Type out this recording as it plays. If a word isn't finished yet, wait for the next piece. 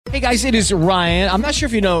Hey guys, it is Ryan. I'm not sure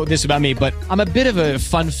if you know this about me, but I'm a bit of a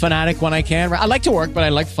fun fanatic when I can. I like to work, but I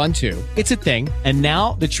like fun too. It's a thing. And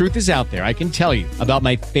now the truth is out there. I can tell you about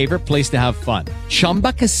my favorite place to have fun.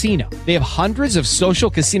 Chumba Casino. They have hundreds of social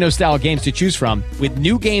casino style games to choose from with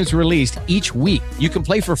new games released each week. You can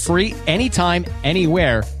play for free anytime,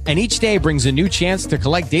 anywhere. And each day brings a new chance to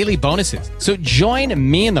collect daily bonuses. So join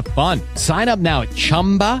me in the fun. Sign up now at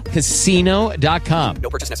ChumbaCasino.com. No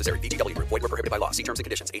purchase necessary. VGW. Void where prohibited by law. See terms and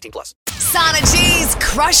conditions. 18+. Sana G's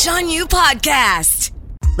Crush on You podcast.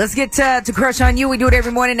 Let's get to Crush on You. We do it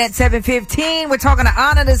every morning at 7:15. We're talking to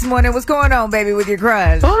Anna this morning. What's going on, baby, with your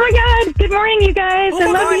crush? Oh, my God. Good morning, you guys.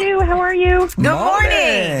 I love you. How are you? Good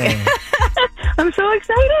morning. I'm so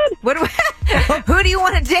excited. Who do you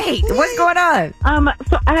want to date? What's going on?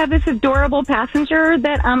 So I have this adorable passenger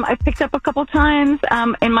that I picked up a couple times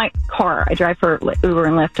in my car. I drive for Uber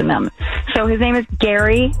and Lyft and them. So his name is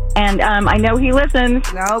Gary, and I know he listens.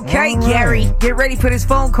 Okay, Gary, get ready for this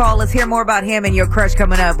phone call. Let's hear more about him and your crush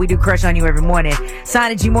coming up. We do Crush on You every morning.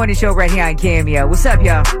 Sana G Morning Show right here on Cameo. What's up,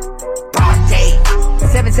 y'all?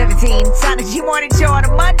 7:17, Sana G Morning Show on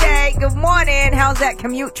a Monday. Good morning. How's that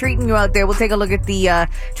commute treating you out there? We'll take a look at the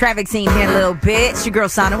traffic scene here in a little bit. It's your girl,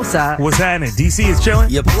 Sana. What's up? What's happening? DC is chilling?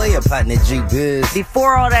 Your player partner, G-Biz.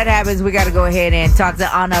 Before all that happens, we got to go ahead and talk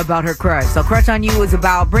to Anna about her crush. So Crush on You is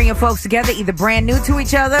about bringing folks together, either brand new to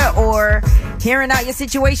each other or hearing out your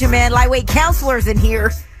situation, man. Lightweight counselors in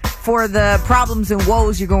here for the problems and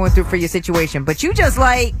woes you're going through for your situation. But you just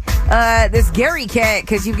like this Gary cat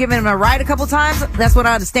because you've given him a ride a couple times. That's what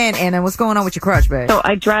I understand, Anna. What's going on with your crush, babe? So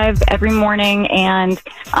I drive every morning, and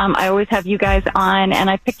I always have you guys on, and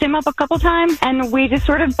I picked him up a couple times, and we just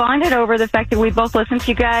sort of bonded over the fact that we both listen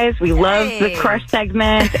to you guys. We love the crush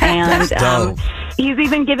segment, and he's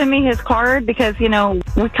even given me his card because, you know,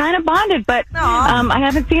 we kind of bonded, but I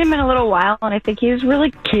haven't seen him in a little while, and I think he's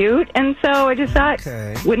really cute, and so I just thought,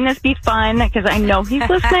 wouldn't this be fun? Because I know he's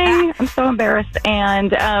listening. I'm so embarrassed,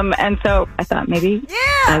 and so I thought maybe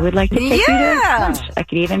I would like to take you to lunch. I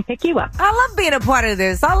could even pick you up. I love being a part of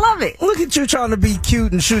this. I love it. Look at you trying to be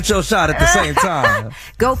cute and shoot your shot at the same time.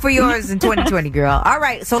 Go for yours in 2020, girl. All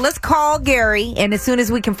right, so let's call Gary, and as soon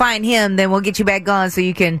as we can find him, then we'll get you back on so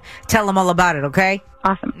you can tell him all about it, okay?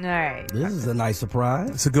 Awesome. All right. This is a nice surprise.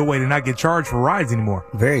 It's a good way to not get charged for rides anymore.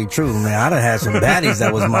 Very true, man. I done had some baddies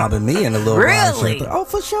that was mobbing me in a little Really? Oh,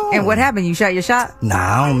 for sure. And what happened? You shot your shot?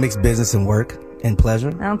 Nah, I don't mix business and work and pleasure.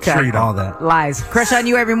 Okay. Sure you don't. All that. Lies. Crush on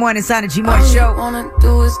You every morning. Sana G Morning Show. Wanna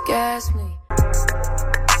do is gas me.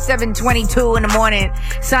 7:22 in the morning.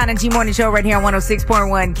 Sana G Morning Show right here on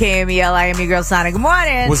 106.1 KMEL. I am your girl, Sana. Good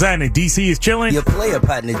morning. What's happening? DC is chilling? Your player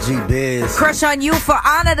partner, G-Biz. Crush on You for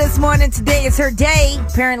Anna this morning. Today is her day.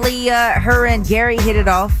 Apparently, her and Gary hit it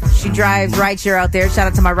off. She drives rideshare out there. Shout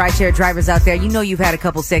out to my rideshare drivers out there. You know you've had a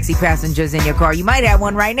couple sexy passengers in your car. You might have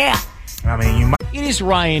one right now. I mean, you might. It is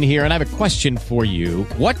Ryan here, and I have a question for you.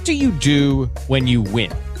 What do you do when you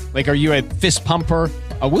win? Like, are you a fist pumper,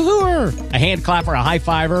 a woohooer, a hand clapper, a high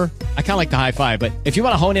fiver? I kind of like the high five, but if you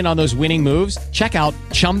want to hone in on those winning moves, check out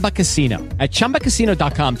Chumba Casino. At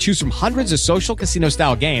ChumbaCasino.com, choose from hundreds of social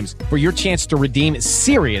casino-style games for your chance to redeem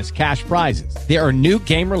serious cash prizes. There are new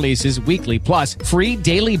game releases weekly, plus free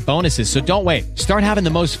daily bonuses, so don't wait. Start having the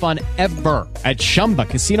most fun ever at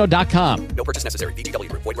ChumbaCasino.com. No purchase necessary.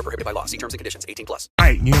 VGW. Void where prohibited by law. See terms and conditions. 18+. All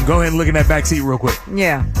right, you can go ahead and look in that back seat real quick.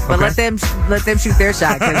 Yeah, but Okay. let them shoot their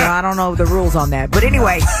shot because I don't know the rules on that. But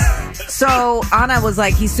anyway, so Anna was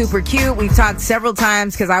like, he's super cute. We've talked several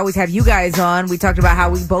times because I always have you guys on. We talked about how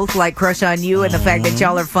we both like Crush on You and the fact that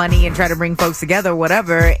y'all are funny and try to bring folks together,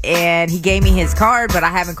 whatever. And he gave me his card, but I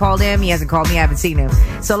haven't called him. He hasn't called me. I haven't seen him.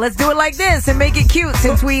 So let's do it like this and make it cute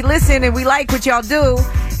since we listen and we like what y'all do.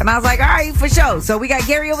 And I was like, all right, for sure. So we got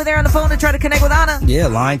Gary over there on the phone to try to connect with Anna. Yeah,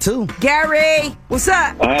 line 2. Gary, what's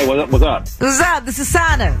up? Hey, what's up? What's up? This is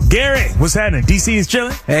Sana. Gary, what's happening? DC is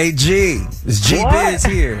chilling? Hey, G. It's G-Biz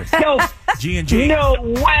here. Yo, G&G. no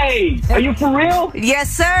way. Are you for real? Yes,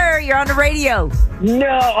 sir. You're on the radio.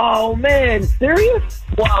 No. Oh, man. Serious?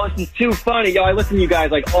 Wow, this is too funny. Yo, I listen to you guys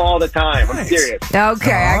like all the time. I'm Nice. serious.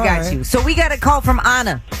 Okay, I got right. you. So we got a call from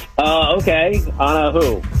Anna. Okay. Anna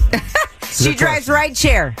who? She drives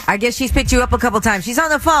rideshare. I guess she's picked you up a couple times. She's on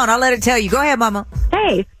the phone. I'll let her tell you. Go ahead, Mama.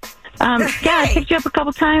 Hey. Yeah, I picked you up a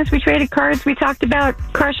couple times. We traded cards. We talked about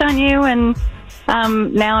Crush on You, and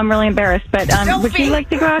now I'm really embarrassed. But would you like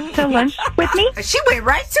to go out to lunch with me? She went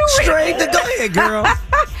right to it. Straight to go ahead, girl.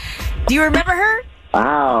 Do you remember her?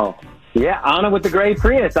 Wow. Yeah, Anna with the gray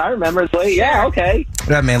Prius. I remember. Yeah, okay.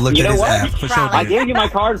 That man looked You at know his what? app. For sure. I gave you my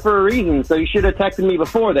card for a reason, so you should have texted me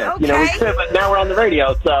before this. You know, we Okay. could, but now we're on the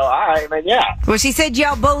radio, so all right, man. Yeah. Well, she said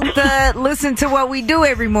y'all both listen to what we do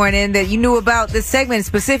every morning, that you knew about this segment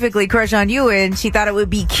specifically, Crush on You, and she thought it would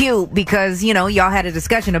be cute because, you know, y'all had a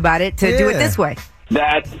discussion about it to do it Yeah. this way.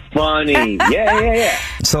 That's funny. Yeah.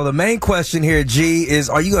 So the main question here, G, is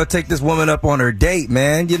are you going to take this woman up on her date,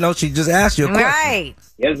 man? You know, she just asked you a question. Right.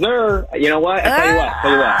 Yes, sir. You know what? I'll tell you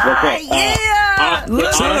what. Real quick.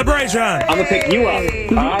 Yeah. Celebration. I'm going to pick you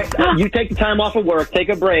up. All right? You take the time off of work, take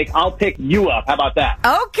a break. I'll pick you up. How about that?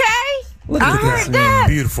 Okay. Look I at heard that. that.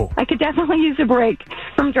 Beautiful. I could definitely use a break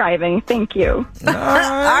from driving. Thank you. All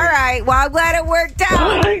right. Well, I'm glad it worked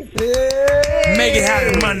out. Make it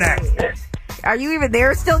happen Monday. Are you even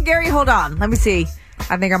there still, Gary? Hold on. Let me see.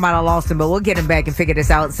 I think I might have lost him, but we'll get him back and figure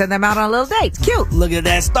this out. Send them out on a little date. Cute. Look at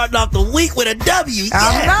that. Starting off the week with a W.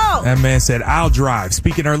 I know. That man said, I'll drive.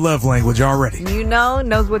 Speaking her love language already. You know,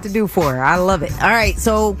 knows what to do for her. I love it. All right,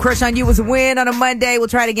 so Crush on You was a win on a Monday. We'll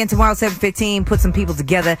try it again tomorrow, 7:15. Put some people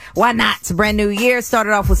together. Why not? It's a brand new year.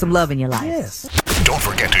 Started off with some love in your life. Yes. Don't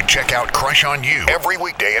forget to check out Crush on You every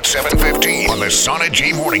weekday at 7:15 on the Sana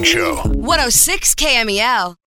G Morning Show. 106 KMEL.